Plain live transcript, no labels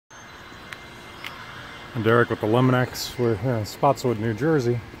And Derek with the Eliminex. We're here in Spotswood, New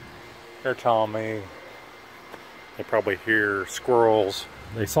Jersey. They're telling me they probably hear squirrels.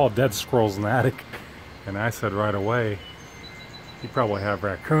 They saw dead squirrels in the attic, and I said right away, you probably have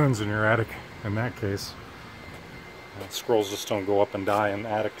raccoons in your attic in that case. Squirrels just don't go up and die in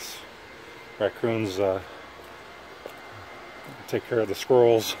attics. Raccoons take care of the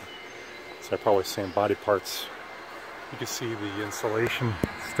squirrels, so they're probably seeing body parts. You can see the insulation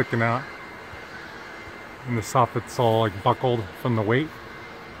sticking out, and the soffits all like buckled from the weight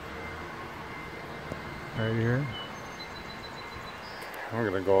right here. We're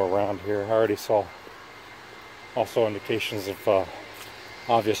gonna go around here. I already saw also indications of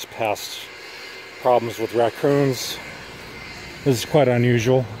obvious past problems with raccoons. This is quite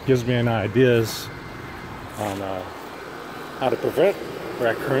unusual. Gives me an ideas on how to prevent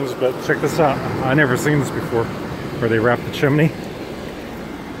raccoons. But check this out. I never seen this before, where they wrap the chimney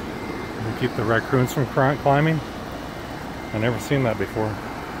and keep the raccoons from climbing. I never seen that before,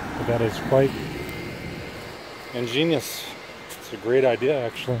 but that is quite ingenious. It's a great idea,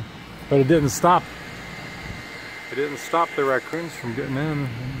 actually. But it didn't stop. It didn't stop the raccoons from getting in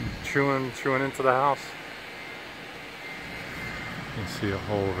and chewing into the house. You can see a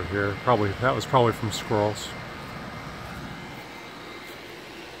hole over here. That was probably from squirrels.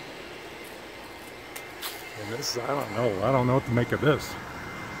 And this, I don't know what to make of this.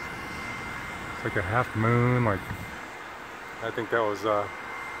 It's like a half moon. Like, I think that was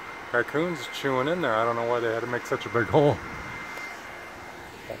raccoons chewing in there. I don't know why they had to make such a big hole.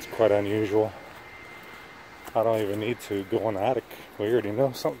 That's quite unusual. I don't even need to go in the attic. We already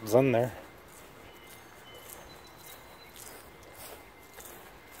know something's in there.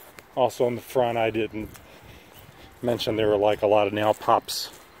 Also in the front, I didn't mention there were like a lot of nail pops,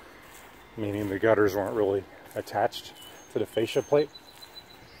 meaning the gutters weren't really attached to the fascia plate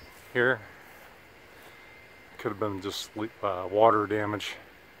here. Could have been just water damage.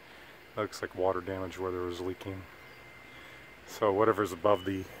 Looks like water damage where there was leaking. So whatever's above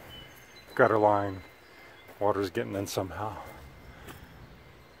the gutter line, water's getting in somehow.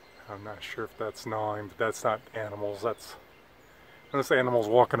 I'm not sure if that's gnawing, but that's not animals. That's animals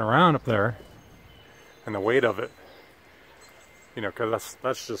walking around up there, and the weight of it, you know, because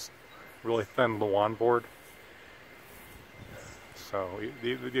that's just really thin lawn board. So you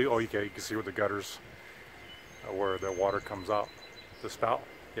can see where the gutters, where the water comes out the spout.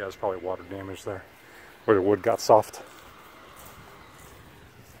 Yeah, there's probably water damage there, where the wood got soft.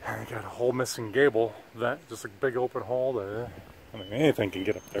 And we got a whole missing gable vent, just a big open hole there. I mean, anything can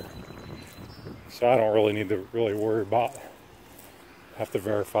get up there. So I don't really need to worry about. Have to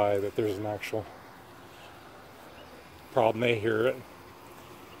verify that there's an actual problem. They hear it.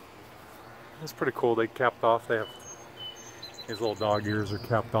 It's pretty cool. They capped off. They have these little dog ears are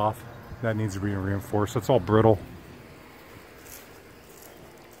capped off. That needs to be reinforced. It's all brittle.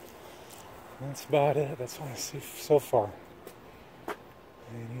 That's about it. That's what I see so far.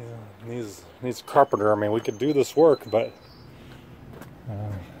 Needs a carpenter. I mean, we could do this work, but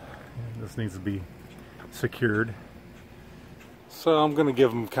this needs to be secured. So I'm going to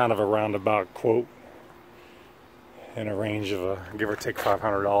give them kind of a roundabout quote in a range of give or take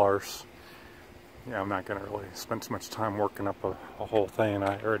 $500. Yeah, I'm not going to really spend too much time working up a whole thing.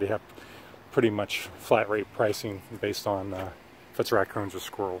 I already have pretty much flat rate pricing based on if it's raccoons or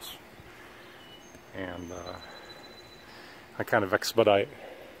squirrels. And I kind of expedite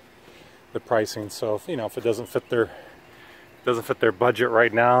the pricing. So if, if it doesn't fit their budget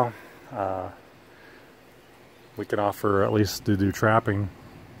right now, we can offer at least to do trapping,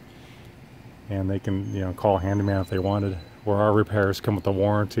 and they can call a handyman if they wanted, where our repairs come with a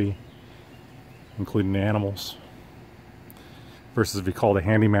warranty including the animals, versus if you called a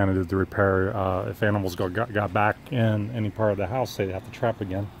handyman and did the repair, if animals got back in any part of the house, they'd have to trap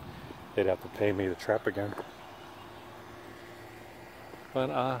again. They'd have to pay me to trap again. But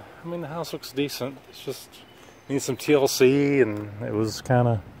I mean, the house looks decent. It's just needs some TLC, and it was kind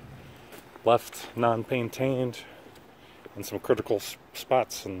of left non-maintained in some critical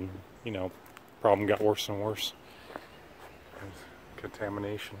spots, and problem got worse and worse.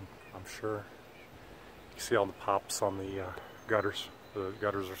 Contamination, I'm sure. You see all the pops on the gutters. The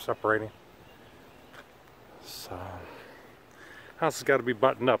gutters are separating. So house has got to be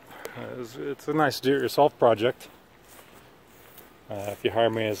buttoned up. It's a nice do-it-yourself project. If you hire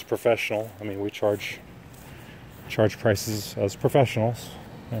me as a professional, I mean, we charge prices as professionals,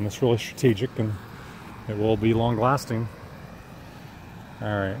 and it's really strategic, and it will be long-lasting. All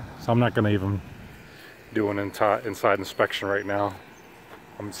right, so I'm not going to even do an inside inspection right now.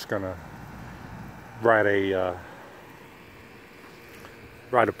 I'm just going to write a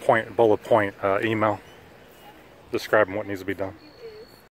bullet point email describing what needs to be done.